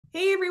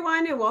Hey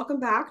everyone, and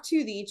welcome back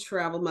to the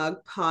Travel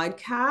Mug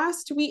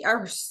podcast. We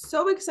are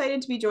so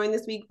excited to be joined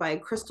this week by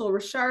Crystal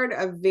Richard,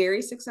 a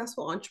very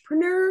successful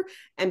entrepreneur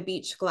and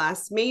beach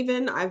glass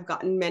maven. I've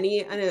gotten many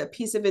a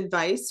piece of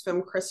advice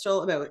from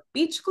Crystal about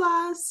beach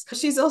glass.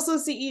 She's also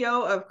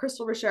CEO of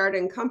Crystal Richard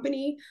and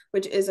Company,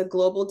 which is a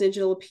global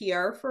digital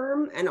PR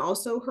firm, and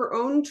also her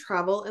own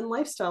travel and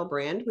lifestyle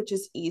brand, which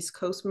is East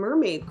Coast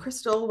Mermaid.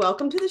 Crystal,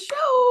 welcome to the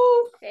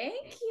show.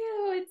 Thank you.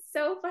 It's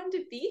so fun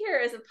to be here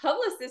as a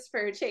publicist for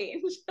a change.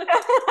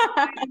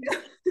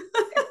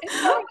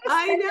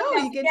 I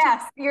know.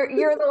 Yes,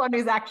 you're the one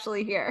who's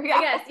actually here. Yeah.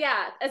 I guess,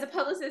 yeah, as a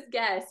publicist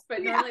guest,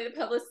 but normally the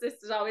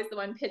publicist is always the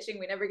one pitching.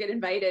 We never get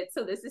invited.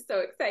 So this is so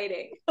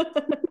exciting.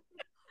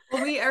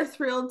 Well, we are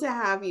thrilled to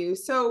have you.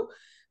 So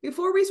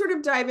before we sort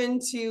of dive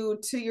into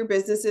your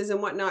businesses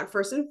and whatnot,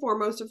 first and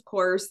foremost, of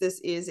course,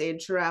 this is a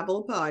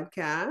travel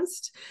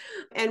podcast.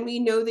 And we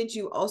know that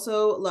you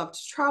also love to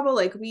travel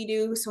like we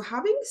do. So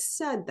having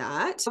said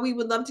that, we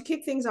would love to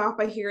kick things off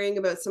by hearing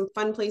about some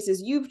fun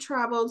places you've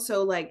traveled.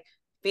 So like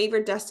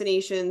favorite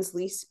destinations,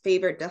 least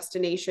favorite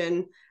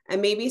destination,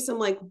 and maybe some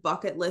like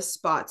bucket list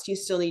spots you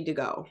still need to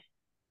go.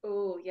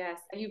 Oh, yes.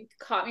 You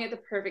caught me at the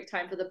perfect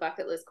time for the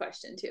bucket list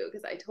question too,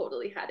 because I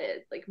totally had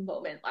it like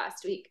moment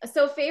last week.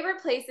 So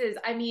favorite places,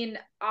 I mean,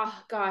 oh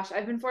gosh,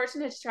 I've been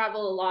fortunate to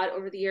travel a lot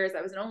over the years.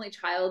 I was an only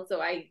child,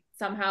 so I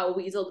somehow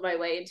weaseled my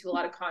way into a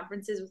lot of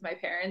conferences with my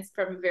parents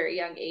from a very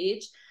young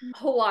age.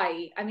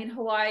 Hawaii. I mean,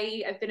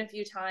 Hawaii, I've been a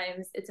few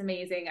times. It's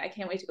amazing. I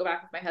can't wait to go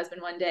back with my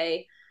husband one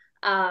day.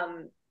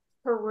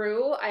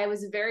 Peru, I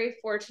was very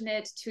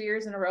fortunate 2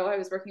 years in a row. I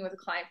was working with a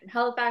client from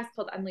Halifax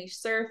called Unleash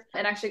Surf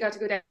and actually got to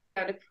go down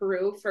to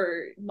Peru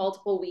for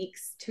multiple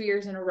weeks, 2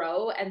 years in a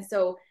row. And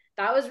so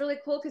that was really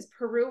cool because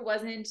Peru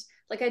wasn't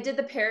like I did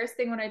the Paris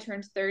thing when I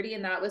turned 30,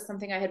 and that was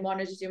something I had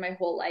wanted to do my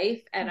whole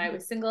life. And I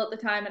was single at the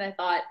time, and I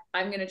thought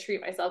I'm going to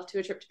treat myself to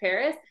a trip to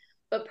Paris.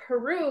 But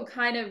Peru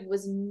kind of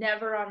was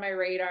never on my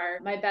radar.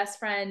 My best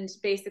friend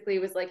basically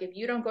was like, if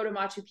you don't go to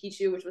Machu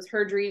Picchu, which was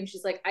her dream,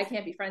 she's like, I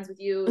can't be friends with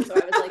you. So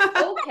I was like,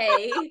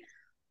 okay,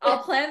 I'll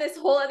plan this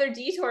whole other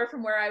detour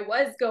from where I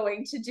was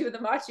going to do the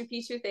Machu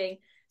Picchu thing.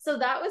 So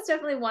that was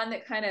definitely one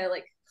that kind of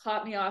like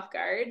caught me off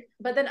guard.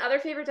 But then other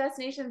favorite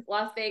destinations,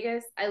 Las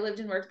Vegas. I lived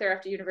and worked there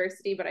after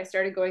university, but I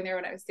started going there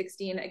when I was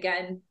 16.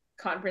 Again,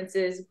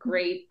 conferences,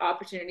 great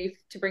opportunity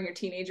to bring your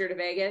teenager to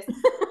Vegas.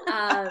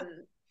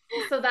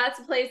 So that's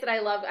a place that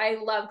I love. I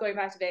love going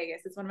back to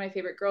Vegas. It's one of my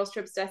favorite girls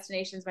trips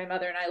destinations. My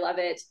mother and I love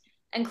it.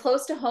 And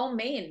close to home,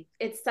 Maine.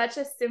 It's such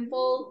a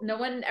simple, no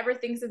one ever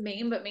thinks of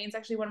Maine, but Maine's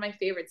actually one of my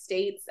favorite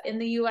states in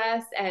the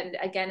US. And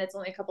again, it's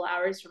only a couple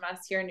hours from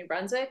us here in New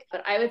Brunswick.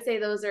 But I would say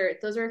those are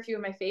a few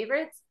of my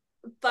favorites.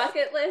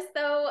 Bucket list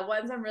though,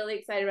 ones I'm really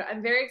excited about.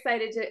 I'm very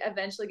excited to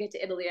eventually get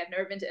to Italy. I've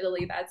never been to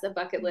Italy. That's a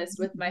bucket list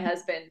with my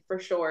husband for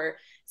sure.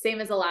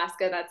 Same as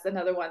Alaska. That's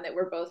another one that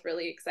we're both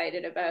really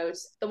excited about.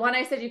 The one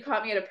I said you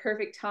caught me at a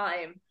perfect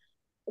time,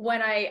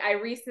 when I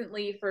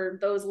recently, for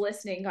those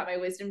listening, got my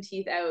wisdom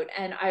teeth out,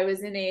 and I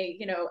was in a,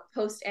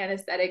 post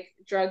anesthetic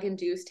drug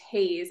induced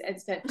haze and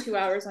spent 2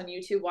 hours on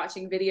YouTube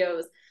watching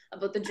videos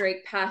about the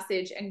Drake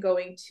Passage and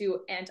going to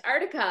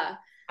Antarctica.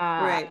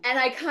 Right. And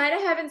I kind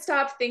of haven't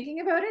stopped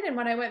thinking about it. And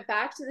when I went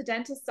back to the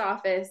dentist's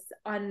office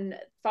on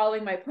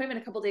following my appointment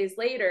a couple days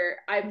later,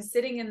 I'm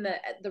sitting in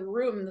the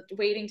room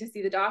waiting to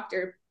see the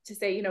doctor to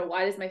say,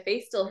 why does my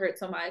face still hurt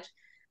so much?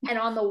 And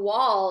on the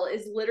wall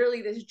is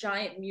literally this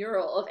giant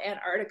mural of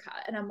Antarctica.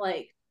 And I'm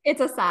like,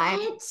 it's a sign.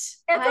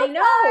 I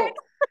know.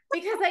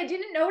 Because I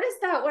didn't notice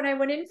that when I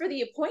went in for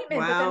the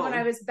appointment. Wow. But then when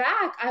I was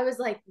back, I was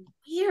like,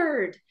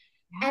 weird.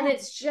 Yeah. And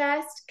it's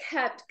just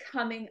kept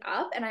coming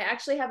up. And I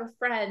actually have a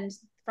friend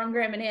from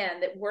Grand Manan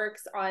that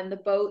works on the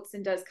boats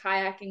and does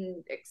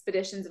kayaking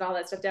expeditions and all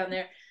that stuff down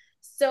there.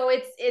 So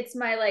it's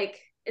my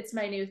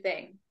new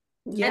thing.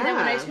 Yeah. And then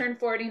when I turn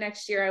 40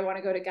 next year, I want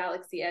to go to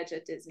Galaxy Edge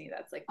at Disney.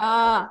 That's like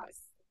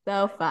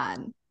so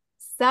fun.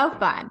 So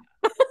fun.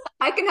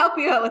 I can help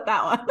you out with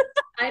that one.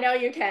 I know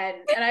you can.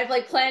 And I've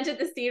like planted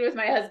the seed with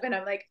my husband.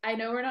 I'm like, I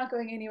know we're not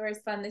going anywhere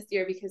as fun this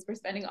year because we're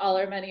spending all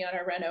our money on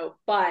our reno,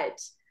 but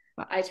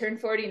I turn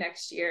 40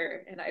 next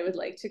year and I would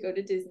like to go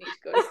to Disney to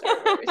go to Star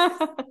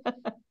Wars.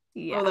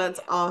 Yeah. Oh, that's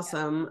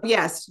awesome.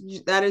 Yes,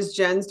 that is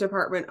Jen's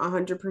department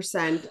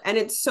 100%. And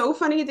it's so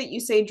funny that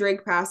you say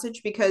Drake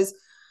Passage because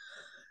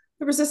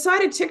there was a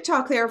side of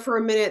TikTok there for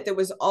a minute that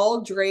was all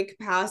Drake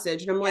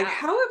Passage. And I'm like,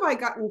 how have I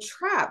gotten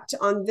trapped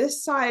on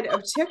this side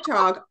of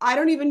TikTok? I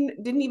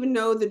didn't even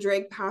know the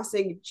Drake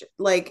Passage,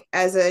 like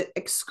as an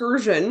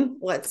excursion,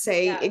 let's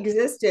say,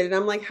 existed. And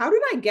I'm like, how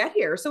did I get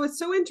here? So it's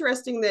so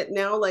interesting that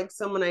now like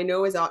someone I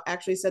know has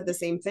actually said the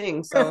same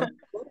thing. So,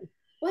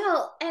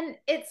 well, and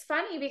it's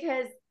funny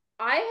because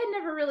I had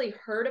never really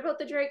heard about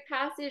the Drake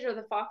Passage or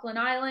the Falkland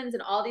Islands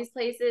and all these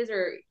places,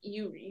 or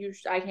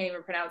I can't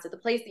even pronounce it, the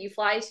place that you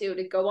fly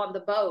to go on the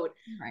boat.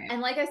 Right. And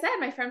like I said,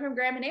 my friend from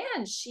Grand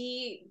Manan,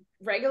 she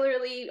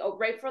regularly,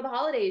 right before the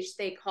holidays,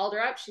 they called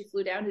her up. She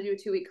flew down to do a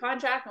 2-week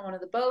contract on one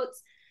of the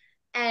boats.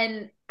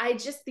 And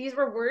these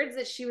were words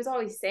that she was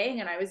always saying.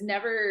 And I was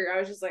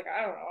just like,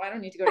 I don't know, I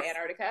don't need to go to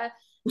Antarctica.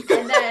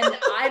 And then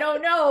I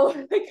don't know,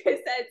 like I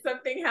said,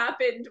 something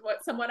happened.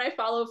 What someone I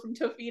follow from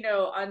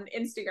Tofino on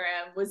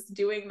Instagram was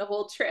doing the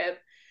whole trip,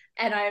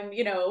 and I'm,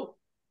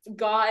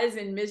 gauze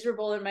and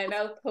miserable in my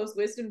mouth post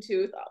wisdom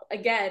tooth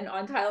again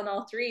on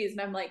Tylenol threes,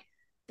 and I'm like,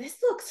 this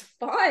looks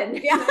fun.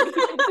 Yeah.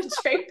 The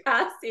Drake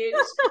Passage.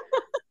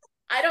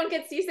 I don't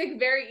get seasick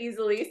very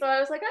easily, so I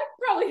was like, I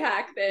could probably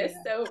hack this.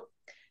 Yeah.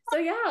 So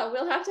yeah,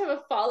 we'll have to have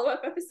a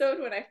follow-up episode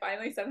when I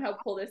finally somehow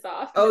pull this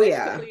off in the next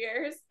couple of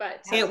years.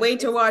 But can't wait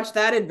to watch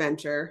that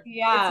adventure.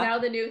 Yeah. It's now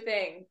the new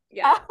thing.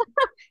 Yeah.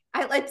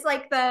 It's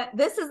like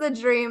this is a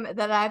dream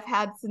that I've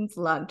had since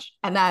lunch,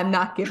 and I'm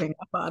not giving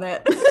up on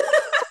it.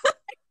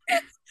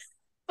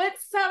 But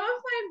some of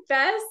my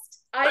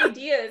best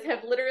ideas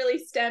have literally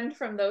stemmed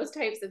from those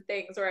types of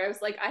things where I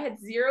was like, I had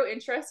zero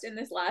interest in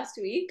this last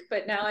week,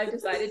 but now I've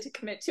decided to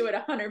commit to it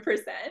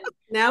 100%.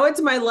 Now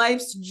it's my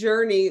life's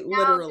journey,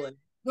 literally.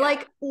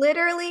 Like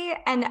literally,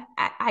 and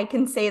I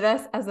can say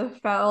this as a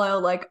fellow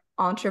like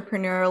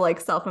entrepreneur, like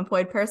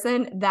self-employed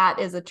person, that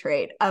is a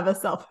trait of a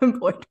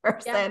self-employed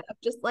person. Yeah. I'm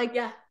just like,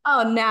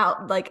 oh,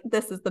 now like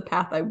this is the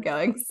path I'm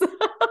going. So.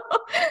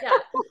 Yeah.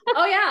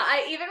 Oh yeah.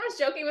 I even was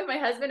joking with my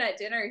husband at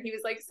dinner. He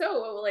was like,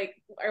 so like,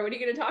 or what are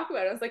you going to talk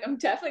about? I was like, I'm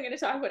definitely going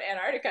to talk about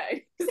Antarctica.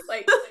 He's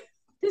like,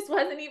 this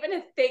wasn't even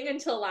a thing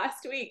until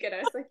last week. And I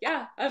was like,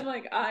 yeah, I'm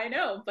like, I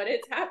know, but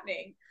it's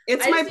happening.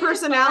 It's my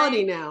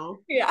personality now.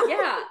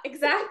 Yeah,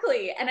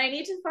 exactly. And I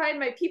need to find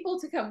my people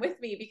to come with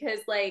me because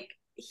like,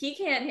 he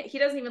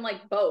doesn't even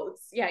like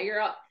boats. Yeah.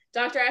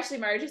 Dr. Ashley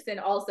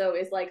Margison also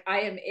is like, I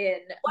am in.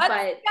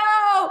 Let's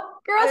go!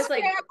 Girls trip.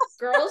 Like,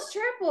 girls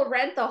trip, we'll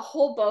rent the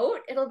whole boat.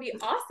 It'll be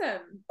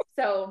awesome.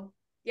 So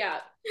yeah.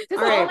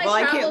 Because all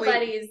my travel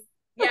buddies,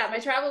 my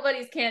travel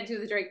buddies can't do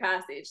the Drake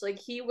Passage. Like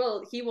he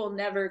will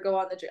never go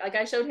on the Drake. Like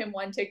I showed him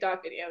one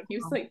TikTok video and he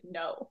was like,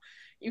 no,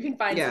 you can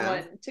find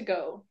someone to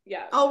go.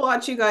 Yeah. I'll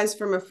watch you guys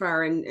from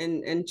afar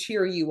and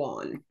cheer you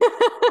on.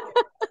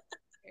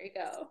 There you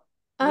go.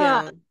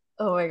 Yeah.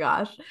 Oh my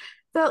gosh.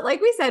 So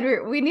like we said,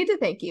 we need to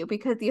thank you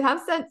because you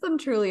have sent some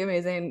truly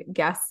amazing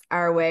guests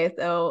our way.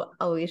 So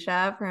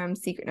Alicia from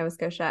Secret Nova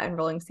Scotia and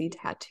Rolling Sea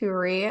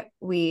Tattooery,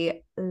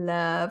 we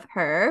love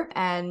her.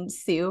 And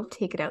Sue,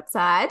 Take It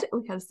Outside.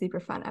 We had a super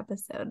fun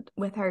episode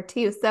with her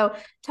too. So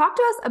talk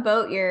to us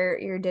about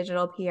your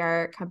digital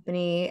PR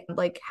company.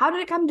 Like how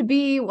did it come to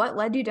be? What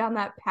led you down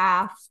that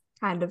path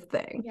kind of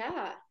thing?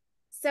 Yeah.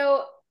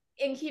 So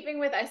in keeping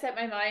with I set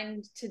my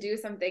mind to do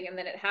something and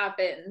then it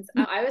happens.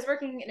 I was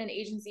working in an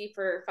agency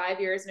for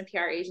 5 years in a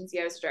PR agency.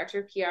 I was a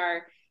director of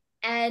PR.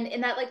 And in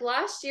that like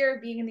last year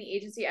being in the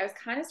agency, I was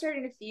kind of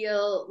starting to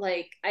feel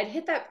like I'd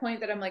hit that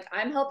point that I'm like,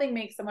 I'm helping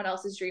make someone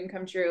else's dream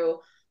come true.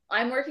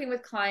 I'm working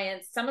with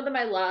clients. Some of them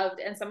I loved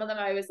and some of them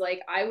I was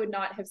like, I would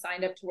not have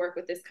signed up to work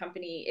with this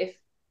company if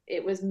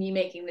it was me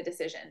making the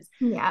decisions.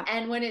 Yeah.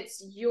 And when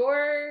it's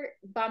your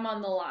bum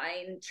on the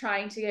line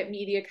trying to get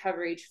media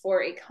coverage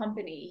for a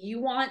company,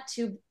 you want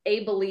to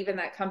A, believe in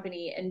that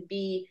company and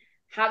B,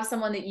 have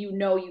someone that you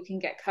know you can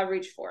get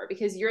coverage for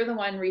because you're the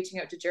one reaching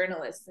out to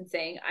journalists and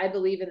saying, I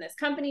believe in this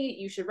company,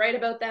 you should write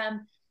about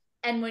them.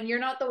 And when you're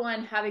not the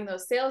one having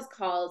those sales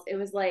calls, it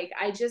was like,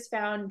 I just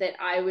found that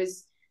I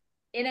was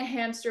in a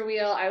hamster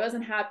wheel. I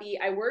wasn't happy.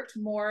 I worked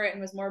more and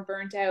was more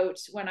burnt out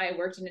when I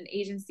worked in an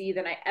agency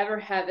than I ever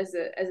have as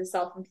a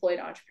self-employed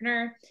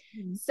entrepreneur.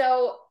 Mm-hmm.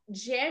 So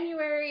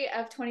January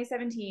of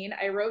 2017,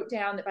 I wrote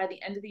down that by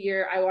the end of the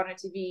year, I wanted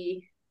to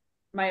be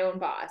my own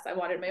boss. I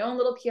wanted my own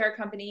little PR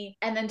company.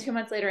 And then 2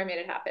 months later, I made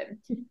it happen.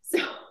 So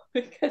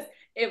because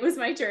it was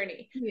my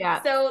journey.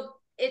 Yeah. So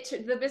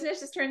the business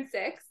just turned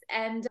 6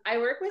 and I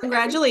work with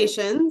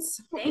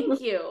congratulations.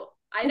 Thank you.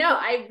 I know.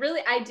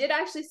 I did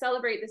actually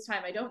celebrate this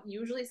time. I don't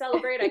usually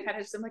celebrate. I kind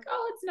of just am like,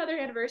 oh, it's another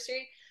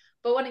anniversary.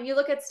 But when you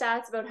look at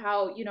stats about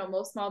how,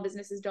 most small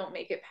businesses don't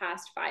make it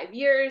past 5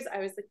 years, I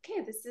was like,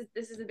 okay,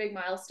 this is a big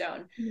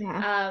milestone.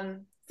 Yeah.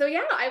 So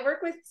yeah, I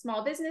work with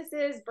small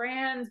businesses,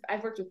 brands.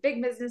 I've worked with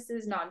big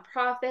businesses,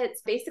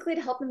 nonprofits, basically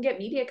to help them get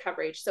media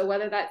coverage. So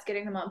whether that's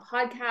getting them on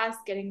podcasts,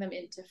 getting them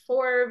into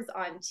Forbes,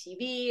 on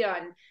TV,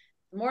 on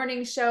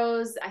morning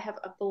shows, I have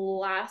a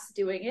blast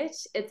doing it.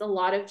 It's a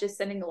lot of just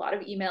sending a lot of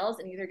emails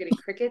and either getting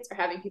crickets or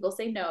having people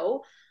say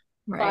no,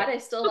 but I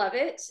still love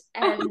it.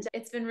 And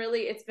it's been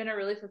a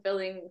really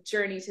fulfilling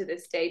journey to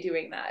this day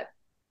doing that.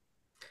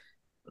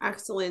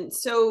 Excellent.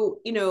 So,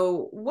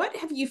 what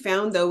have you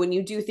found though, when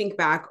you do think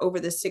back over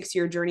the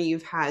 6-year journey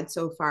you've had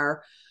so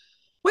far?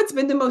 What's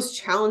been the most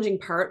challenging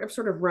part of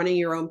sort of running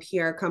your own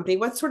PR company?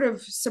 What sort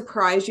of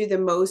surprised you the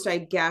most, I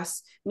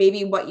guess,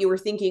 maybe what you were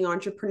thinking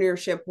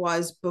entrepreneurship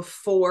was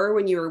before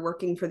when you were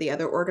working for the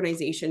other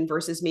organization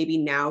versus maybe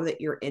now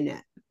that you're in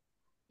it?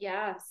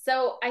 Yeah.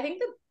 So I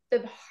think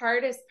the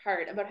hardest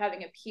part about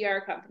having a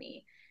PR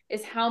company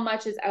is how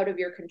much is out of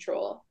your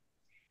control.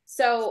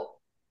 So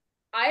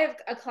I have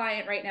a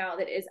client right now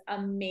that is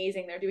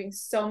amazing. They're doing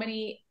so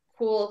many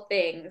cool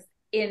things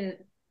in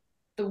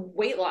the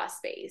weight loss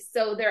space.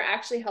 So they're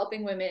actually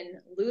helping women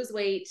lose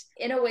weight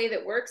in a way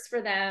that works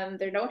for them.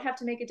 They don't have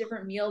to make a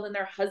different meal than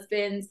their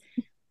husbands.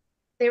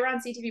 they were on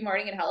CTV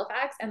Morning in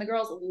Halifax, and the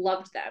girls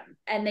loved them.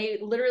 And they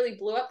literally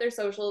blew up their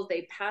socials.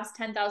 They passed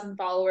 10,000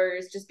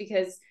 followers just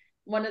because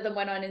one of them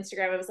went on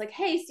Instagram and was like,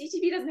 hey,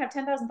 CTV doesn't have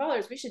 10,000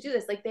 followers. We should do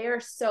this. Like, they are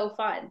so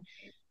fun.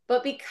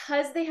 But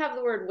because they have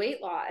the word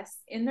weight loss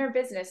in their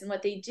business and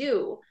what they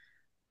do,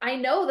 I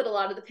know that a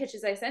lot of the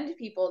pitches I send to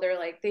people, they're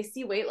like, they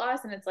see weight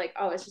loss and it's like,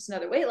 oh, it's just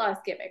another weight loss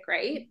gimmick,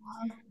 right?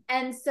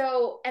 And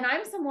so, and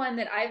I'm someone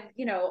that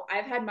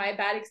I've had my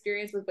bad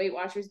experience with Weight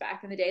Watchers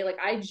back in the day. Like,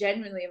 I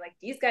genuinely am like,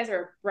 these guys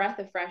are a breath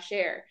of fresh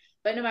air.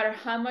 But no matter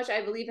how much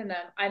I believe in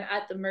them, I'm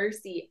at the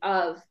mercy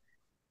of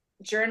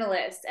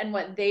journalists and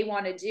what they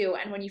want to do.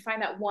 And when you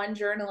find that one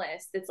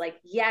journalist that's like,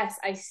 yes,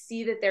 I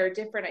see that they're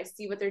different, I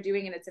see what they're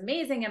doing and it's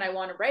amazing and I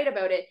want to write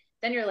about it,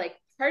 then you're like,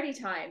 party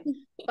time.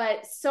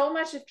 But so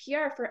much of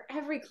PR for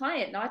every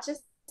client, not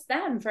just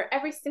them, for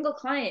every single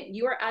client,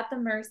 you are at the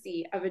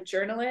mercy of a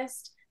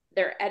journalist,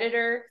 their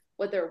editor,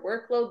 what their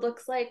workload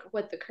looks like,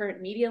 what the current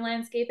media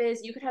landscape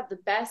is. You could have the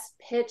best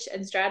pitch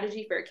and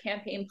strategy for a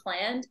campaign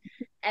planned,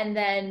 and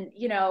then,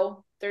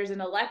 there's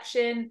an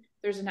election,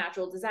 there's a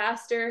natural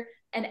disaster,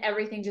 and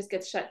everything just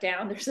gets shut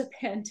down. There's a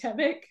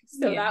pandemic.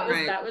 So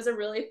that was a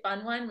really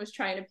fun one, was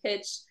trying to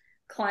pitch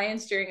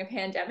clients during a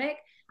pandemic.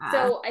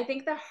 So I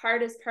think the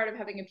hardest part of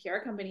having a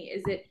PR company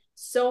is that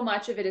so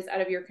much of it is out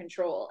of your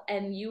control,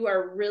 and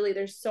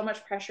there's so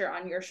much pressure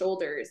on your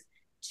shoulders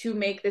to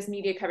make this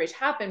media coverage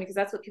happen, because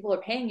that's what people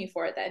are paying you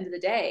for at the end of the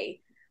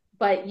day,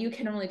 but you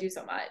can only do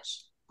so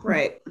much.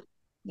 Right.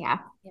 Yeah,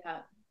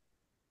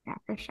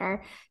 for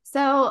sure.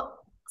 So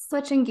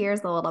switching gears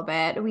a little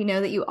bit, we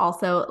know that you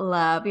also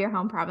love your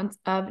home province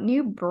of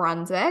New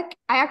Brunswick.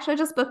 I actually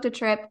just booked a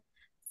trip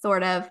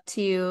sort of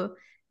to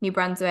New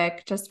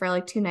Brunswick just for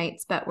like 2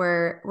 nights, but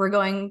we're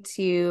going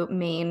to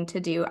Maine to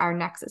do our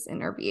Nexus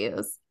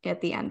interviews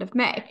at the end of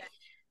May.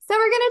 So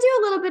we're going to do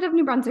a little bit of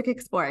New Brunswick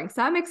exploring.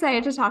 So I'm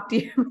excited to talk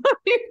to you about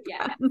New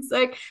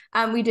Brunswick.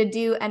 We did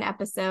do an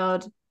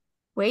episode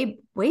way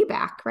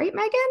back, right,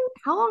 Megan?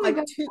 How long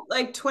ago?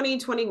 Like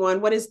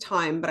 2021. What is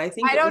time? But I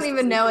think I don't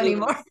even know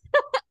anymore.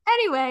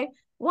 Anyway,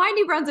 why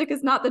New Brunswick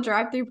is not the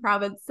drive-through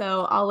province,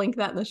 so I'll link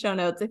that in the show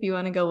notes if you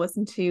want to go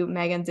listen to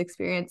Megan's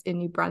experience in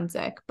New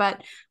Brunswick.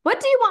 But what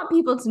do you want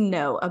people to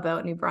know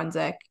about New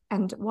Brunswick,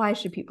 and why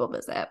should people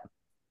visit?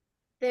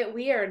 That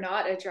we are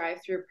not a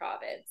drive-through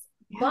province.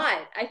 Yeah.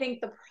 But I think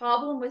the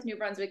problem with New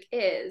Brunswick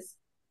is,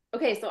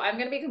 okay, so I'm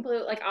going to be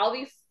completely, like, I'll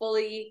be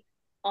fully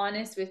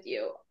honest with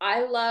you.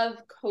 I love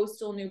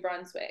coastal New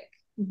Brunswick.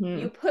 Mm-hmm.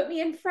 You put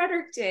me in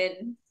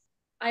Fredericton,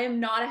 I am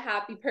not a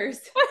happy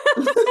person.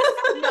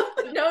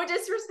 No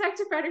disrespect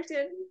to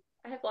Fredericton.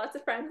 I have lots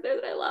of friends there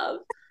that I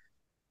love.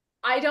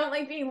 I don't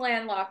like being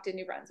landlocked in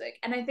New Brunswick.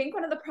 And I think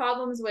one of the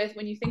problems with,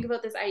 when you think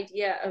about this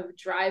idea of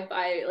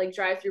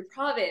drive-through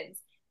province,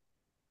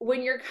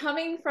 when you're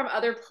coming from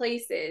other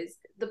places,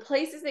 the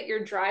places that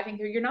you're driving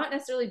through, you're not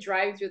necessarily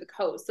driving through the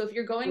coast. So if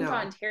you're going to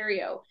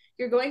Ontario,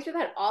 you're going through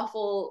that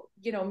awful,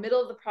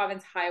 middle of the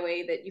province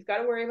highway that you've got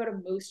to worry about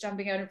a moose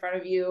jumping out in front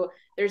of you.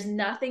 There's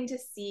nothing to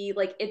see.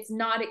 Like, it's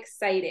not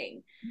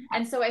exciting.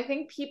 And so I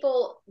think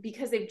people,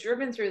 because they've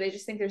driven through, they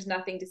just think there's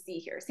nothing to see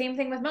here. Same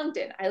thing with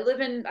Moncton. I live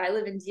in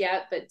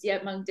Dieppe, but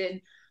Dieppe,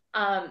 Moncton,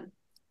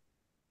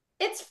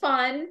 it's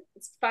fun.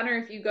 It's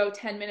funner if you go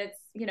 10 minutes,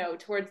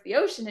 towards the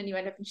ocean and you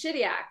end up in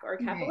Shediac or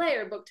Capillet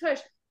or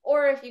Bouctouche,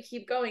 or if you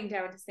keep going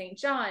down to St.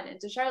 John and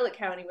to Charlotte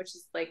County, which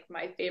is like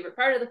my favorite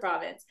part of the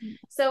province.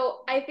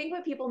 So I think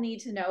what people need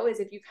to know is,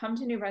 if you come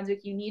to New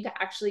Brunswick, you need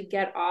to actually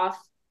get off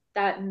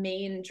that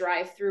main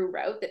drive-through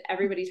route that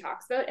everybody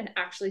talks about and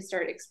actually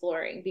start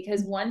exploring.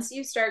 Because once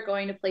you start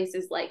going to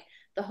places like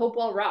the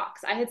Hopewell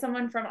Rocks, I had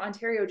someone from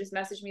Ontario just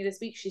message me this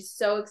week. She's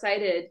so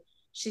excited.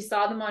 She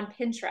saw them on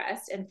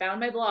Pinterest and found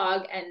my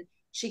blog, and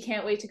she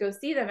can't wait to go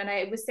see them. And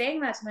I was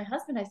saying that to my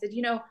husband. I said,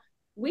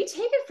 we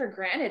take it for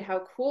granted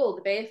how cool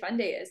the Bay of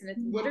Fundy is, and it's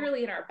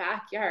literally in our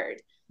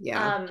backyard.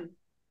 Yeah.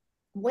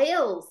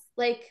 Whales,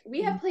 like,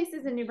 we have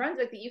places in New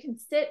Brunswick that you can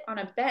sit on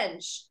a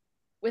bench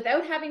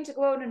without having to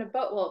go out in a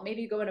boat. Well,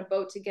 maybe you go in a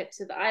boat to get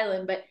to the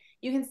island, but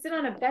you can sit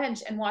on a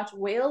bench and watch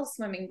whales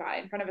swimming by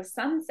in front of a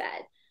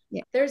sunset.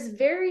 Yeah. There's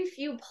very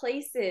few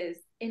places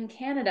in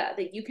Canada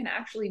that you can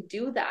actually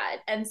do that.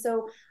 And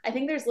so I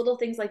think there's little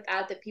things like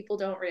that people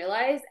don't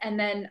realize. And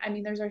then,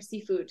 there's our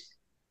seafood.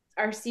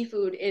 Our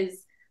seafood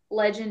is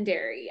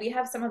legendary. We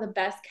have some of the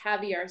best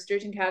caviar,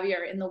 sturgeon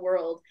caviar in the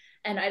world.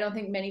 And I don't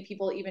think many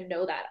people even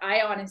know that. I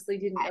honestly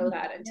didn't know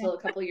that until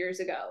a couple of years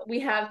ago. We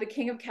have the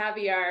king of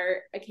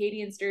caviar,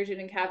 Acadian Sturgeon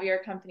and Caviar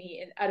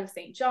Company out of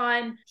St.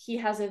 John. He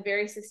has a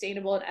very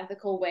sustainable and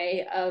ethical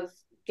way of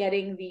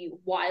getting the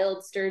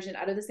wild sturgeon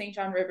out of the St.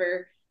 John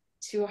River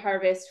to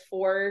harvest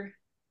for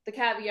the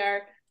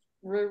caviar,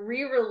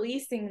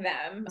 re-releasing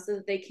them so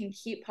that they can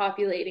keep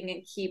populating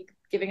and keep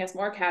giving us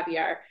more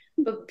caviar.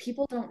 But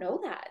people don't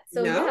know that.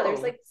 So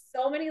there's like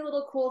so many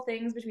little cool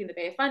things between the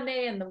Bay of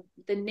Fundy and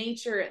the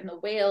nature and the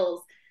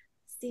whales,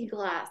 sea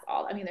glass,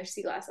 there's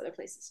sea glass other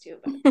places too,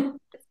 but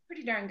it's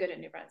pretty darn good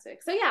in New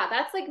Brunswick. So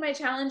that's like my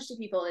challenge to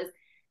people is,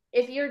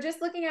 if you're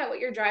just looking at what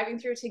you're driving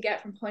through to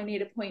get from point A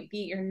to point B,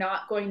 you're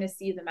not going to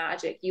see the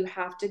magic. You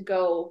have to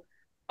go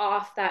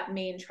off that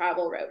main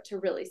travel route to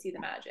really see the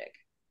magic.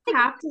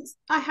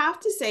 I have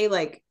to say,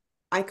 like,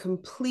 I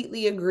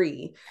completely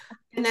agree.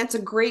 And that's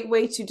a great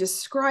way to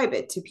describe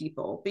it to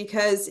people,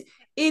 because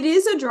it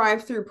is a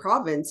drive-through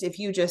province if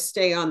you just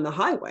stay on the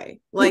highway.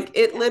 Like,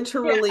 it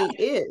literally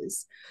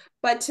is.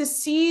 But to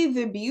see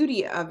the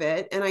beauty of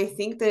it, and I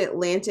think that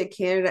Atlantic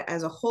Canada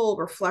as a whole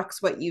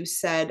reflects what you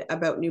said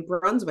about New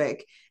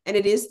Brunswick, and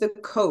it is the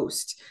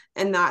coast.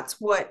 And that's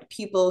what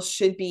people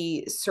should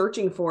be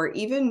searching for.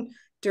 Even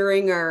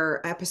during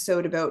our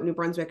episode about New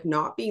Brunswick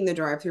not being the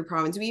drive-through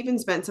province, we even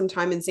spent some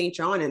time in St.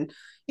 John, and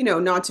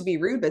not to be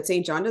rude, but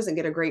St. John doesn't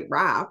get a great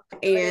rap.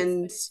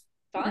 And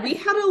we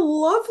had a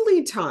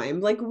lovely time.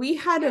 Like, we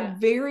had a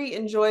very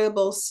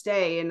enjoyable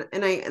stay. And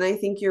I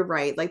think you're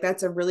right. Like,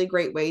 that's a really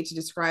great way to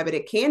describe it.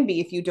 It can be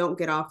if you don't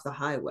get off the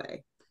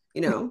highway,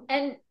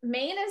 And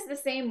Maine is the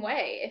same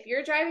way. If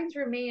you're driving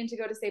through Maine to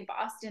go to, say,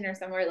 Boston or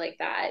somewhere like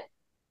that,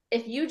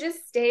 if you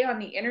just stay on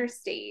the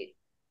interstate,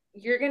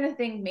 you're going to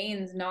think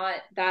Maine's not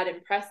that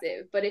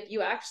impressive. But if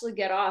you actually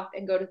get off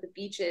and go to the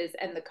beaches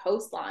and the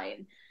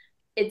coastline,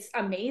 it's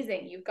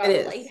amazing. You've got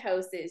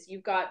lighthouses,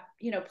 you've got,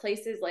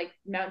 places like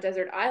Mount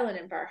Desert Island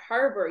and Bar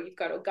Harbor, you've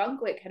got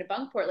Ogunquit,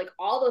 Kennebunkport, like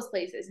all those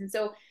places. And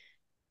so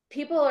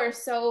people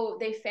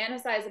they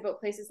fantasize about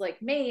places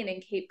like Maine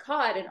and Cape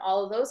Cod and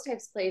all of those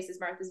types of places,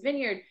 Martha's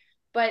Vineyard.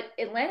 But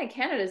Atlantic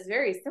Canada is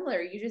very similar.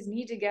 You just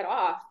need to get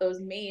off those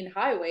main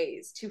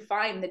highways to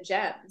find the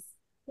gems.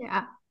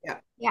 Yeah.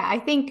 I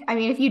think,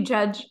 if you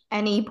judge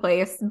any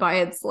place by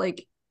its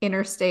like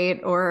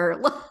interstate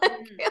or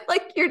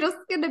like you're just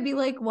gonna be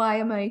like, why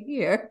am I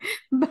here?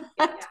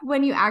 But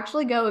when you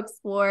actually go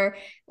explore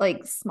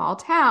like small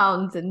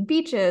towns and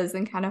beaches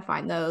and kind of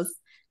find those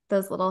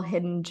little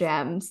hidden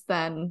gems,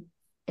 then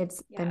then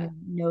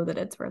you know that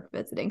it's worth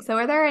visiting. So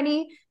are there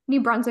any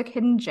New Brunswick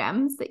hidden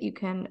gems that you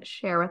can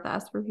share with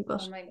us for people?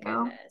 Oh my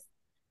goodness.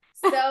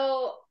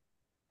 So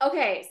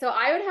okay, so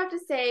I would have to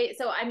say,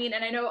 and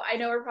I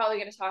know we're probably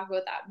going to talk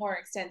about that more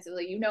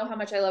extensively. You know how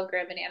much I love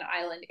Grand Manan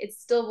Island. It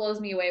still blows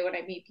me away when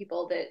I meet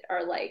people that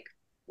are like,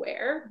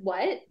 where?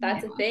 What?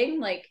 That's a thing?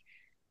 Like,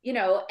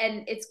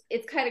 and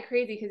it's kind of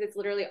crazy because it's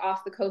literally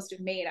off the coast of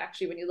Maine,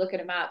 actually, when you look at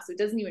a map. So it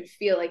doesn't even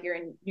feel like you're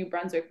in New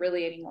Brunswick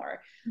really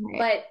anymore. Right.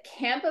 But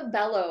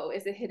Campobello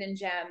is a hidden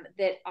gem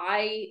that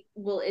I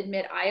will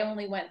admit I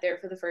only went there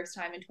for the first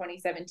time in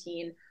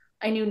 2017.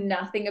 I knew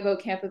nothing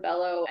about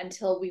Campobello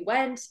until we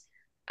went.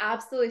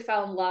 Absolutely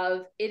fell in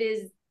love. It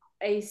is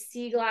a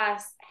sea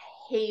glass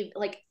haven.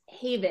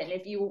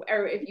 If you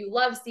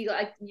love sea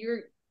glass,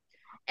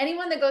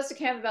 anyone that goes to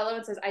Campobello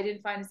and says I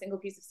didn't find a single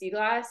piece of sea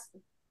glass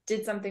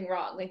did something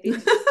wrong. Like, they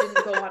just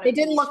didn't go on. They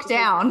didn't look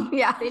down.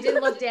 Yeah, they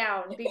didn't look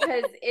down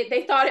because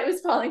they thought it was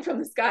falling from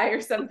the sky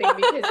or something.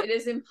 Because it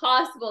is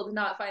impossible to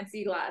not find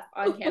sea glass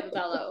on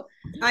Campobello.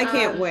 I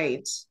can't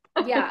wait.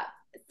 Yeah.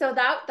 So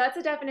that's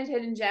a definite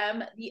hidden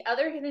gem. The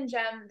other hidden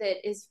gem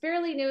that is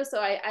fairly new, so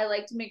I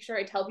like to make sure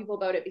I tell people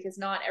about it because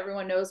not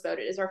everyone knows about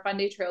it, is our Fun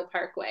Day Trail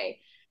Parkway.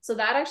 So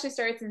that actually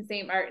starts in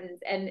St. Martin's.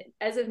 And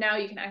as of now,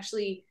 you can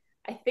actually,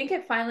 I think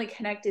it finally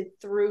connected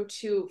through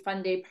to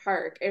Fun Day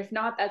Park. If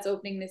not, that's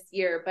opening this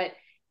year. But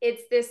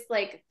it's this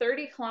like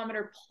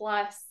 30-kilometer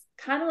plus,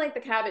 kind of like the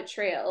Cabot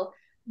Trail,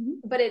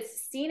 but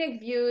it's scenic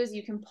views.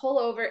 You can pull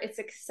over. It's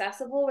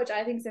accessible, which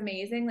I think is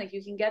amazing. Like,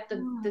 you can get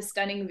the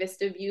stunning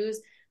vista views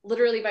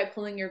literally by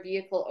pulling your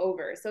vehicle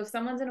over. So if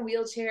someone's in a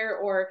wheelchair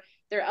or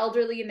they're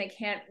elderly and they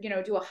can't,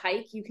 do a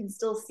hike, you can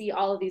still see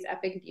all of these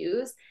epic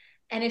views.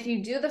 And if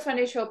you do the Fun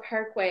Day Trail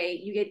Parkway,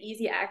 you get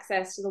easy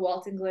access to the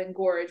Walton Glen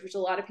Gorge, which a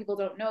lot of people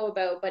don't know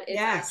about, but it's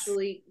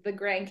actually the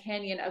Grand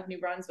Canyon of New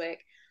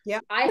Brunswick. Yeah,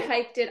 I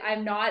hiked it.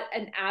 I'm not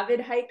an avid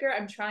hiker.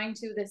 I'm trying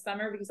to this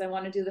summer because I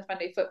want to do the Fun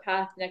Day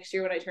Footpath next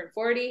year when I turn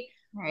 40.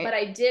 Right. But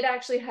I did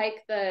actually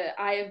hike the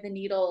Eye of the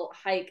Needle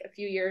hike a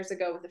few years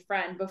ago with a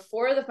friend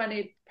before the Fun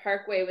Day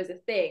Parkway was a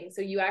thing.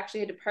 So you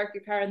actually had to park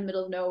your car in the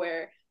middle of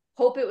nowhere,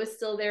 hope it was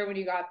still there when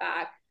you got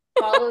back,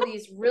 follow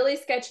these really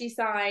sketchy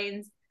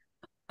signs,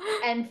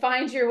 and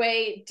find your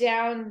way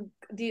down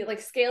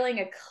scaling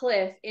a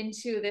cliff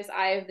into this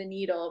Eye of the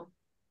Needle,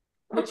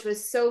 which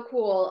was so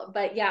cool.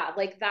 But yeah,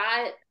 like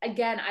that,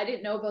 again, I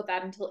didn't know about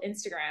that until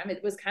Instagram.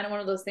 It was kind of one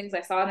of those things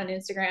I saw it on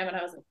Instagram and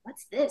I was like,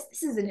 what's this?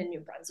 This isn't in New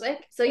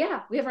Brunswick. So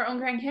yeah, we have our own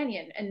Grand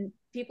Canyon and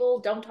people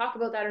don't talk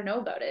about that or know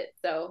about it.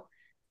 So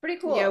pretty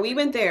cool. Yeah, we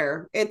went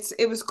there.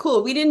 It was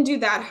cool. We didn't do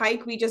that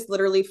hike. We just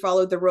literally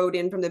followed the road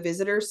in from the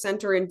visitor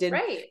center and did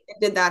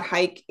that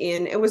hike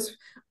in. It was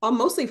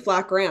mostly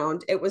flat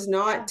ground. It was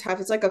not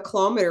tough. It's like a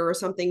kilometer or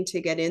something to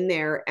get in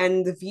there,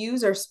 and the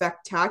views are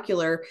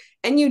spectacular.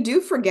 And you do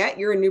forget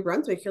you're in New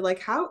Brunswick. You're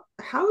like, how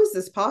is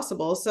this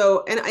possible?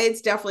 So, and it's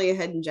definitely a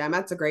hidden gem.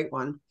 That's a great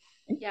one.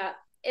 Yeah.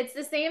 It's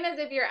the same as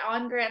if you're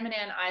on Grand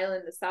Manan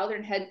Island, the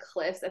Southern Head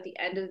Cliffs at the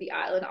end of the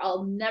island.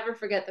 I'll never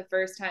forget the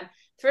first time.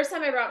 The first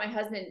time I brought my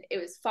husband, it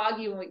was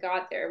foggy when we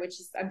got there, which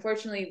is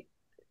unfortunately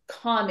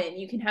common.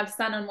 You can have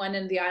sun on one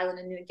end of the island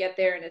and you get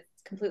there and it's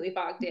completely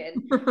fogged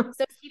in.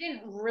 So he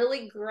didn't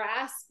really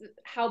grasp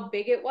how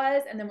big it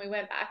was. And then we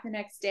went back the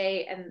next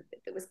day and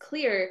it was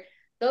clear.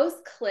 Those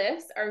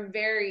cliffs are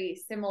very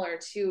similar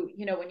to,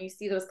 you know, when you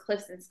see those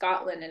cliffs in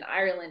Scotland and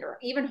Ireland or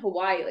even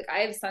Hawaii. Like I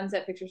have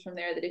sunset pictures from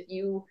there that if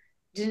you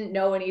didn't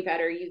know any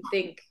better, you'd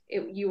think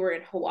you were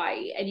in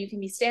Hawaii. And you can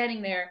be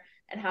standing there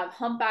and have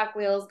humpback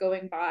whales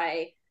going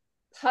by,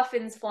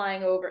 puffins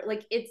flying over.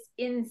 Like it's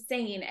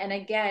insane. And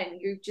again,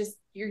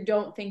 you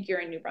don't think you're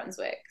in New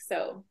Brunswick.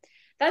 So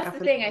that's Definitely.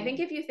 The thing. I think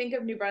if you think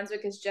of New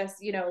Brunswick as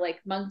just, you know,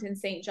 like Moncton,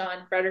 St.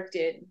 John,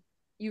 Fredericton,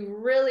 you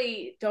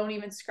really don't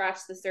even scratch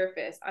the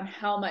surface on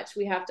how much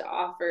we have to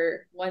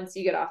offer once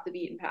you get off the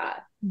beaten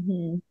path.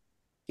 Mm-hmm.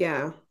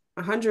 Yeah,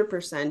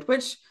 100%,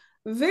 which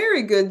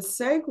very good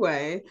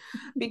segue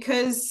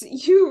because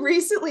you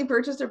recently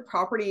purchased a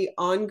property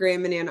on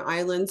Grand Manan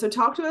Island. So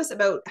talk to us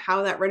about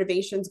how that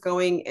renovation's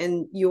going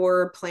and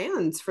your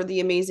plans for the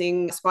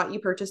amazing spot you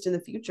purchased in the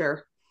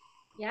future.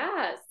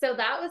 Yeah, so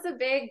that was a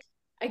big,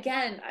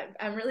 again,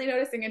 I'm really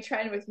noticing a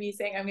trend with me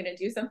saying I'm going to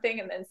do something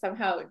and then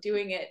somehow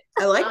doing it.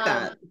 I like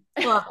that.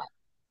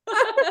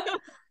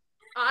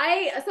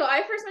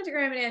 I first went to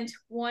Grand Manan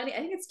I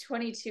think it's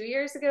 22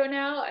 years ago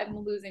now.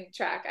 I'm losing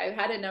track. I've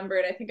had a number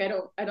and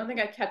I don't think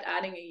I've kept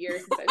adding a year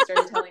since I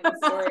started telling these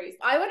stories.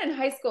 I went in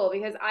high school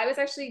because I was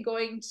actually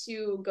going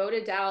to go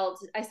to Dal.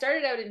 I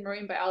started out in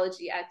marine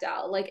biology at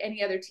Dal, like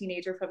any other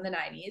teenager from the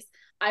 90s.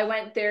 I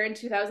went there in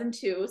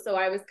 2002. So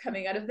I was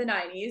coming out of the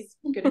 90s,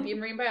 going to be a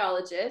marine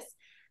biologist.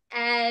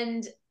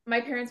 And my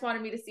parents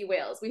wanted me to see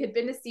whales. We had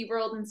been to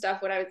SeaWorld and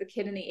stuff when I was a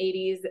kid in the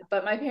 80s,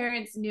 but my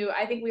parents knew,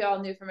 I think we all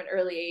knew from an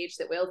early age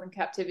that whales in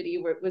captivity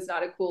was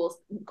not a cool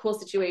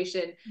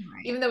situation,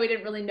 right. Even though we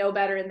didn't really know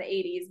better in the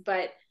 80s.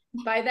 But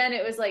by then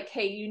it was like,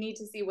 hey, you need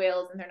to see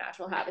whales in their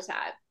natural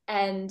habitat.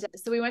 And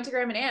so we went to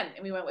Grand Manan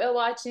and we went whale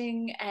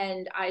watching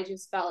and I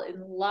just fell in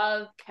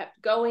love,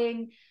 kept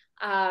going.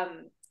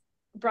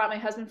 Brought my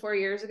husband 4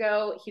 years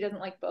ago. He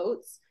doesn't like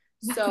boats.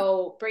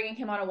 So bringing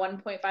him on a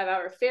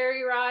 1.5-hour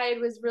ferry ride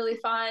was really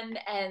fun.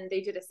 And they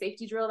did a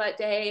safety drill that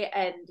day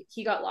and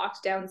he got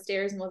locked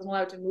downstairs and wasn't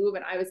allowed to move.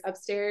 And I was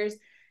upstairs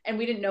and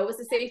we didn't know it was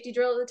a safety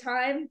drill at the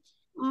time.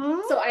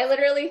 So I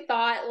literally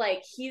thought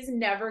like, he's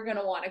never going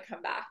to want to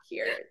come back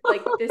here.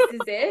 Like, this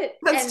is it.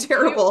 That's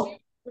terrible.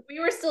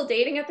 We were still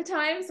dating at the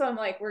time. So I'm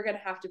like, we're going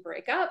to have to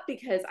break up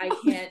because I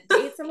can't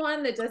date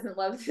someone that doesn't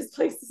love this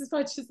place as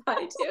much as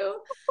I do.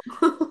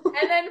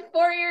 And then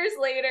 4 years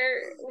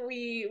later,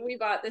 we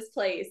bought this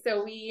place.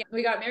 So we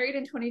got married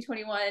in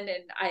 2021 and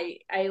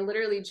I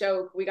literally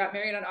joke, we got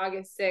married on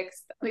August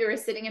 6th. We were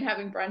sitting and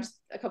having brunch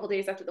a couple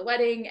days after the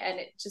wedding and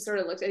it just sort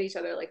of looked at each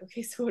other like,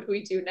 okay, so what do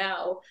we do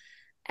now?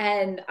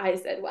 And I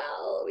said,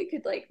 well, we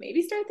could like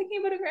maybe start thinking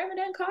about a Grand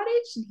Manan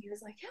cottage. And he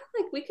was like, yeah,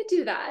 like we could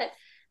do that.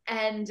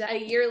 And a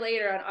year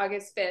later on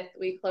August 5th,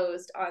 we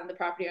closed on the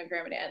property on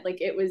Grand Manan. Like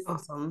it was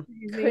awesome.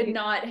 Could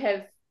not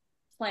have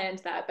planned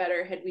that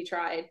better had we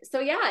tried.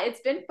 So yeah,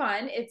 it's been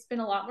fun. It's been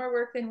a lot more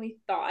work than we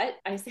thought.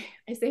 I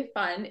say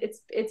fun.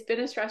 It's been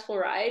a stressful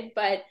ride,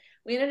 but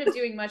we ended up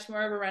doing much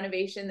more of a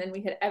renovation than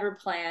we had ever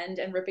planned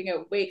and ripping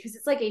out weight because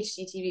it's like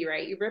HGTV,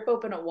 right? You rip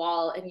open a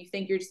wall and you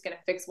think you're just going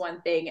to fix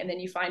one thing and then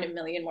you find a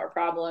million more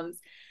problems.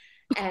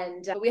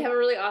 And we have a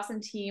really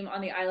awesome team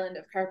on the island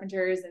of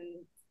carpenters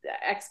and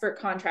expert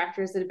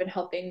contractors that have been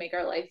helping make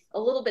our life a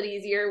little bit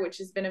easier, which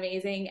has been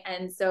amazing.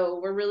 And so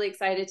we're really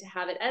excited to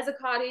have it as a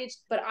cottage,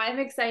 but I'm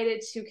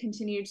excited to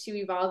continue to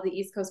evolve the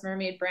East Coast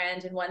Mermaid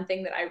brand. And one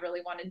thing that I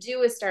really want to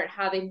do is start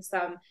having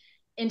some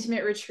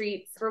intimate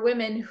retreats for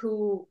women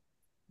who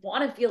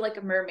want to feel like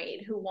a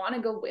mermaid, who want to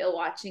go whale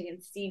watching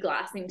and sea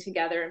glassing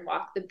together and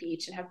walk the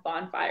beach and have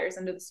bonfires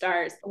under the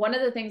stars. One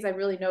of the things I've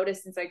really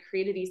noticed since I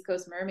created East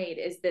Coast Mermaid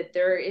is that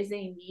there is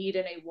a need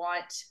and a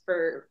want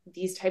for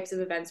these types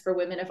of events for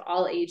women of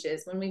all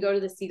ages. When we go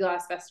to the Sea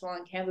Glass Festival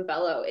in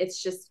Campobello,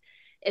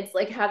 it's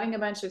like having a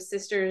bunch of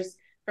sisters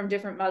from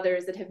different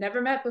mothers that have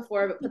never met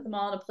before, but put them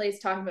all in a place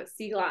talking about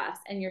sea glass,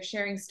 and you're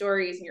sharing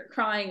stories and you're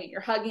crying and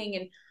you're hugging,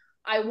 and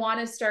I want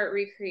to start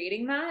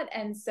recreating that.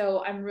 And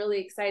so I'm really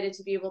excited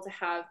to be able to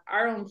have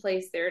our own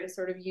place there to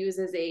sort of use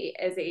as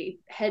a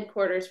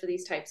headquarters for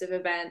these types of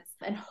events,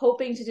 and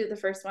hoping to do the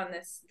first one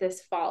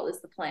this fall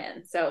is the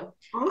plan. So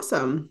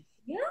awesome.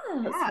 Yeah.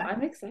 So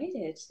I'm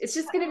excited. It's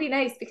just going to be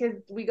nice because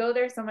we go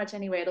there so much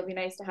anyway. It'll be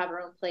nice to have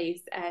our own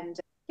place. And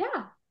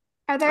yeah.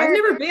 I've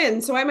never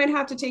been, so I might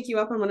have to take you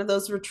up on one of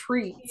those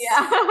retreats. Yeah.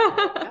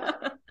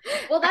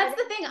 Well, that's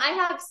the thing.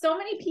 I have so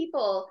many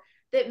people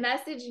that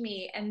message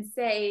me and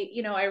say,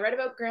 you know, I read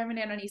about Grand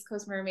Manan on East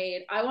Coast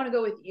Mermaid. I want to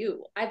go with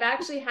you. I've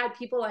actually had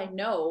people I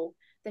know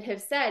that have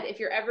said, if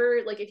you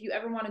ever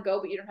want to go,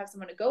 but you don't have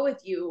someone to go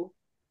with you,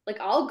 like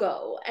I'll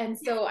go. And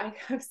so I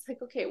was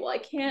like, okay, well, I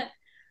can't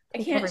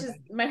just,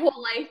 my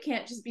whole life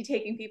can't just be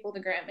taking people to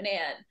Grand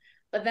Manan.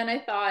 But then I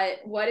thought,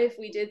 what if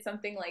we did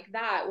something like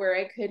that where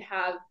I could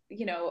have,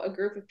 you know, a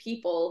group of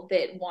people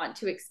that want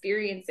to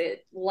experience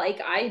it like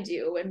I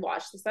do and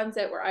watch the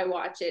sunset where I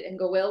watch it and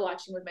go whale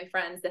watching with my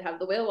friends that have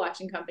the whale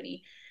watching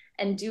company.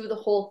 and do the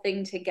whole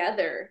thing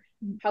together.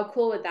 How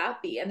cool would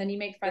that be? And then you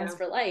make friends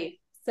for life.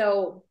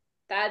 So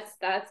that's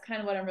kind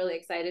of what I'm really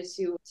excited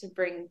to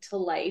bring to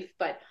life.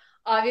 But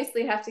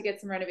obviously have to get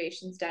some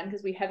renovations done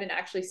because we haven't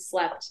actually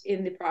slept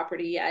in the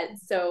property yet.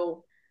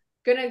 So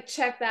gonna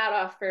check that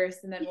off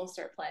first, and then we'll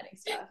start planning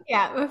stuff.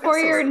 Yeah, before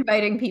you're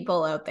inviting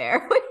people out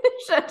there, we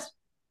should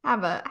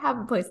have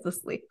a place to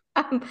sleep.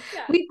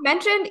 We've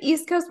mentioned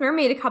East Coast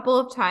Mermaid a couple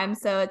of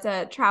times, so it's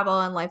a travel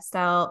and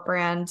lifestyle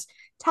brand.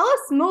 Tell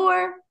us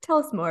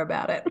more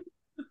about it.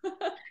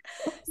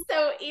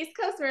 So East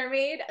Coast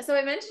Mermaid, so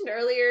I mentioned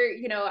earlier,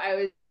 you know,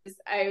 I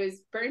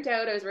was burnt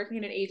out. I was working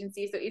in an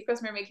agency. So East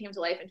Coast Mermaid came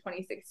to life in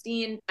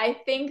 2016. I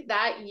think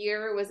that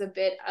year was a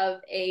bit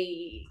of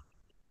a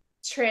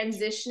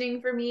transitioning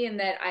for me in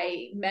that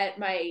I met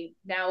my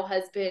now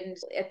husband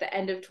at the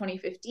end of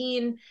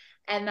 2015.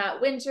 And that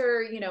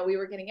winter, you know, we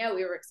were getting out,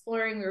 we were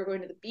exploring, we were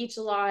going to the beach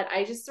a lot.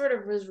 I just sort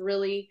of was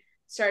really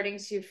starting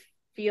to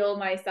feel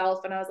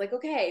myself. And I was like,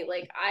 okay,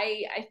 like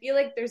I feel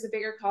like there's a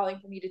bigger calling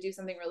for me to do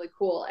something really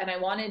cool. And I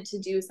wanted to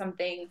do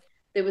something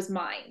that was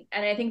mine.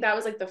 And I think that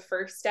was like the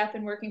first step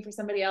in working for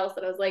somebody else,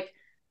 that I was like,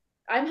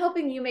 I'm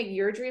helping you make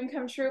your dream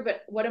come true,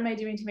 but what am I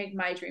doing to make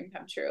my dream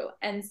come true?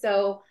 And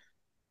so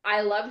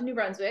I loved New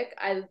Brunswick.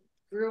 I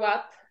grew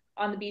up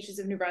on the beaches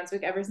of New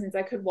Brunswick ever since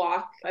I could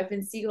walk. I've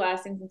been sea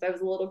glassing since I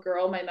was a little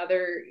girl. My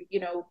mother, you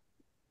know,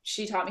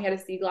 she taught me how to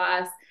sea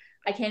glass.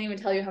 I can't even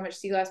tell you how much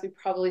sea glass we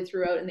probably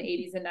threw out in the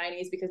 80s and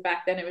 90s, because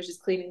back then it was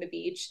just cleaning the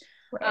beach.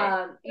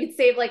 Right. You'd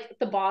save like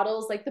the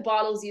bottles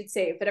you'd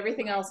save, but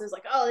everything else was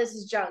like, oh, this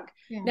is junk.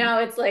 Yeah. Now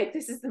it's like,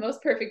 this is the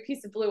most perfect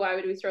piece of blue. Why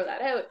would we throw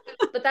that out?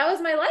 But that was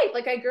my life.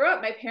 Like I grew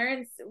up, my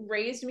parents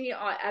raised me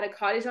at a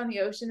cottage on the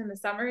ocean in the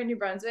summer in New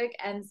Brunswick.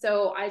 And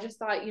so I just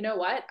thought, you know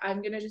what,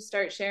 I'm going to just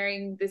start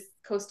sharing this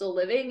coastal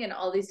living and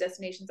all these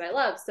destinations I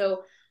love.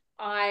 So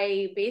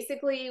I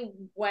basically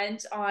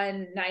went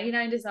on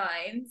 99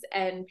 Designs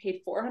and paid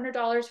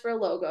 $400 for a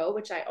logo,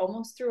 which I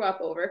almost threw up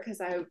over,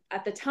 because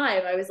at the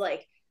time I was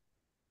like,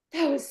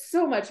 that was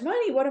so much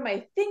money. What am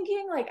I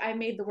thinking? Like I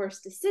made the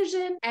worst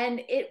decision, and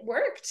it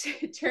worked.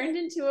 It turned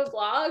into a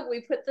blog.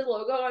 We put the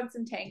logo on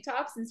some tank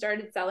tops and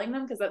started selling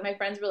them, because my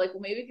friends were like, well,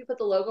 maybe if you put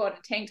the logo on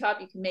a tank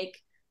top, you can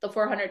make the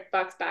 $400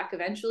 back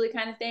eventually,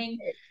 kind of thing.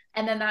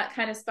 And then that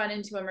kind of spun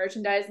into a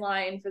merchandise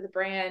line for the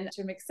brand, which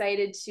I'm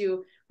excited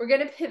to. We're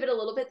going to pivot a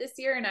little bit this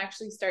year and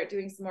actually start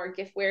doing some more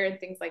giftware and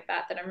things like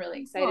that I'm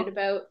really excited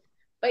about.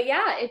 But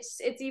yeah,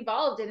 it's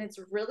evolved, and it's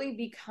really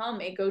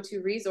become a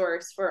go-to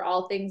resource for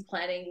all things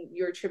planning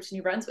your trip to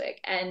New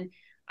Brunswick. And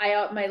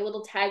my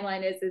little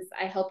tagline is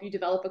I help you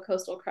develop a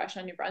coastal crush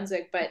on New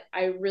Brunswick, but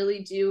I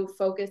really do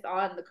focus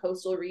on the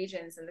coastal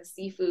regions and the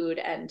seafood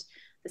and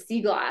the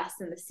sea glass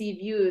and the sea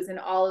views and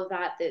all of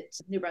that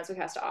New Brunswick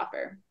has to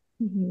offer.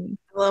 Mm-hmm.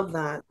 I love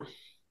that.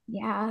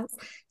 Yes.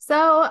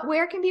 So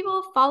where can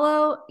people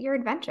follow your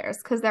adventures?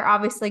 Because they're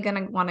obviously going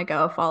to want to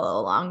go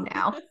follow along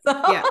now.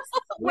 So yes.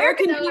 Where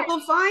can people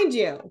find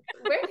you?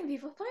 Where can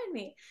people find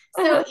me?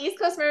 So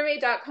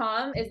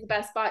eastcoastmermaid.com is the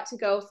best spot to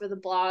go for the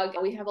blog.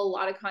 We have a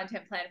lot of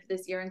content planned for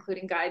this year,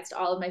 including guides to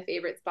all of my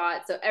favorite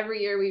spots. So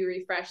every year we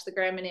refresh the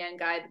Grand Manan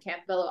guide, the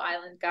Campobello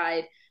Island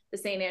guide, the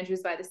St.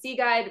 Andrews by the Sea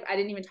guide. I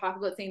didn't even talk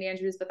about St.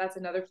 Andrews, but that's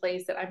another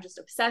place that I'm just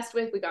obsessed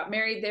with. We got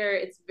married there.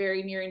 It's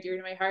very near and dear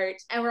to my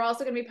heart. And we're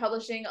also going to be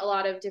publishing a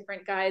lot of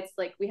different guides.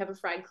 Like we have a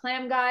fried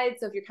clam guide.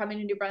 So if you're coming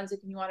to New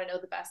Brunswick and you want to know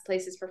the best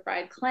places for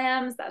fried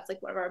clams, that's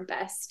like one of our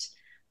best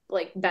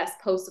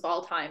posts of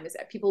all time, is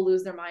that people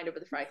lose their mind over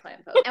the fried clam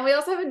post. And we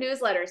also have a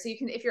newsletter. So you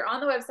can, if you're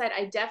on the website,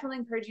 I definitely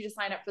encourage you to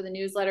sign up for the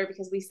newsletter,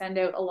 because we send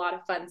out a lot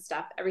of fun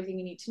stuff, everything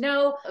you need to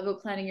know about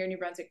planning your New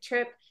Brunswick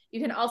trip. You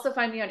can also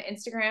find me on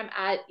Instagram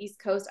at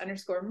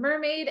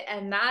eastcoast_mermaid.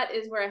 And that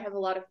is where I have a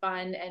lot of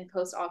fun and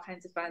post all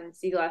kinds of fun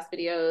sea glass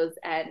videos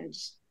and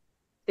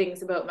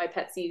things about my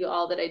pet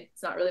seagull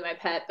it's not really my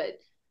pet, but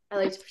I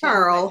like to pretend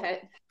Carl. my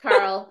pet.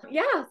 Carl.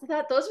 Yeah. So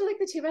those are like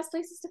the two best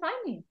places to find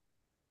me.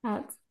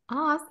 That's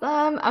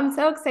awesome. I'm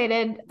so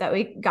excited that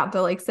we got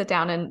to sit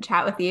down and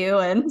chat with you,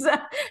 and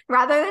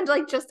rather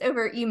than just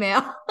over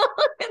email.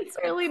 It's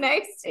really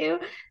nice to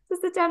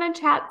sit down and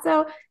chat.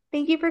 So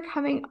thank you for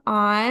coming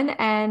on.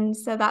 And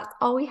so that's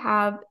all we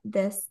have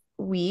this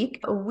week.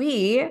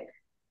 We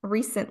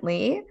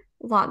recently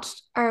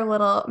launched our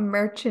little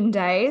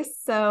merchandise.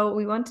 So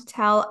we want to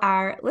tell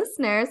our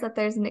listeners that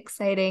there's an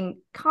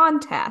exciting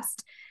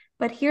contest.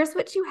 But here's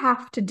what you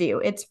have to do.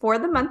 It's for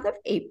the month of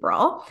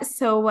April.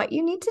 So what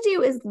you need to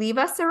do is leave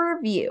us a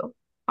review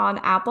on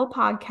Apple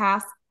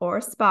Podcasts or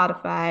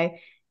Spotify,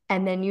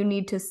 and then you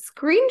need to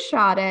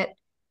screenshot it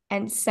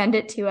and send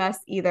it to us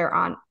either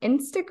on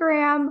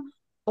Instagram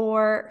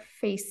or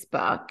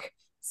Facebook,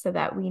 so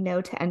that we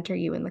know to enter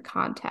you in the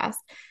contest.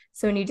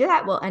 So when you do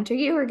that, we'll enter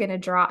you. We're going to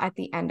draw at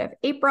the end of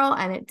April,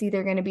 and it's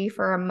either going to be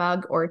for a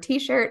mug or a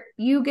t-shirt.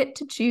 You get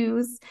to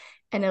choose,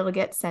 and it'll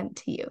get sent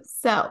to you.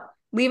 So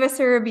leave us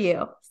a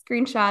review,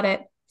 screenshot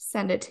it,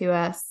 send it to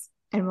us.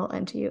 and we'll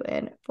enter you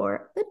in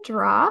for the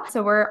draw.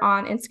 So we're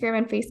on Instagram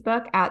and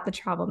Facebook at the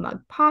Travel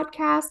Mug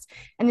Podcast.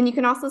 And then you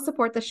can also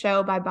support the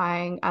show by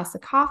buying us a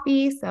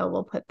coffee. So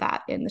we'll put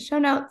that in the show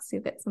notes.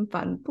 You'll get some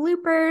fun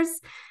bloopers.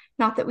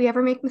 Not that we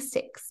ever make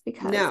mistakes,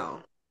 because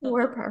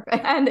we're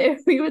perfect. And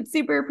we would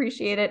super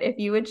appreciate it if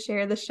you would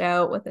share the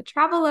show with a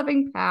travel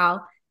loving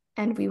pal.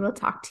 And we will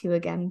talk to you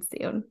again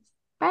soon.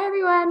 Bye,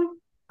 everyone.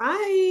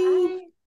 Bye.